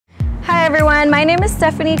Hi everyone, my name is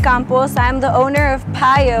Stephanie Campos. I'm the owner of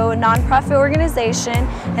PYO, a nonprofit organization,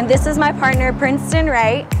 and this is my partner, Princeton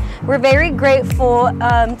Wright. We're very grateful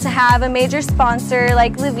to have a major sponsor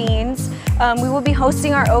like Levine's. We will be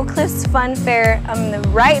hosting our Oak Cliffs Fun Fair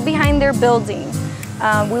right behind their building.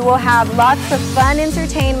 We will have lots of fun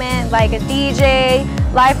entertainment like a DJ,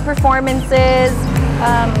 live performances,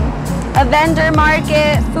 a vendor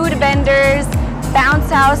market, food vendors,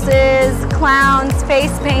 bounce houses, clowns,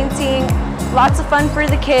 face painting, lots of fun for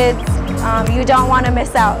the kids. You don't want to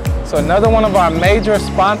miss out. So another one of our major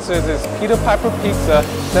sponsors is Peter Piper Pizza.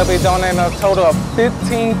 They'll be donating a total of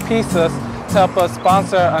 15 pizzas to help us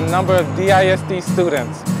sponsor a number of DISD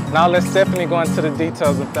students. Now let's Stephanie go into the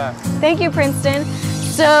details of that. Thank you, Princeton.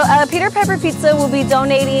 So Peter Piper Pizza will be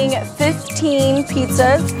donating 15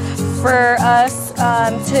 pizzas for us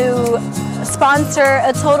to sponsor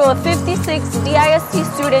a total of 56 DISD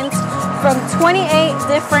students from 28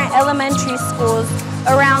 different elementary schools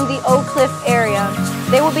around the Oak Cliff area.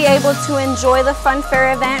 They will be able to enjoy the Fun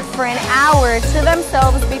Fair event for an hour to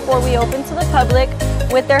themselves before we open to the public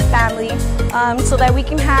with their family, so that we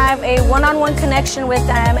can have a one-on-one connection with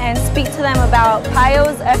them and speak to them about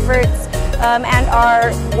PYO's efforts and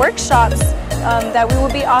our workshops that we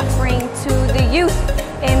will be offering to the youth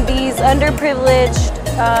in these underprivileged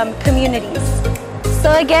communities.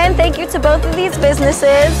 So again, thank you to both of these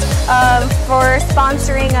businesses for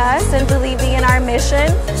sponsoring us and believing in our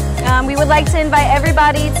mission. We would like to invite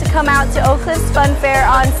everybody to come out to Oak Cliffs Fun Fair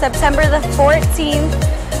on September the 14th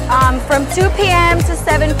from 2 p.m. to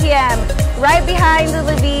 7 p.m. right behind the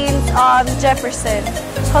Levine's on Jefferson.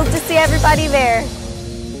 Hope to see everybody there.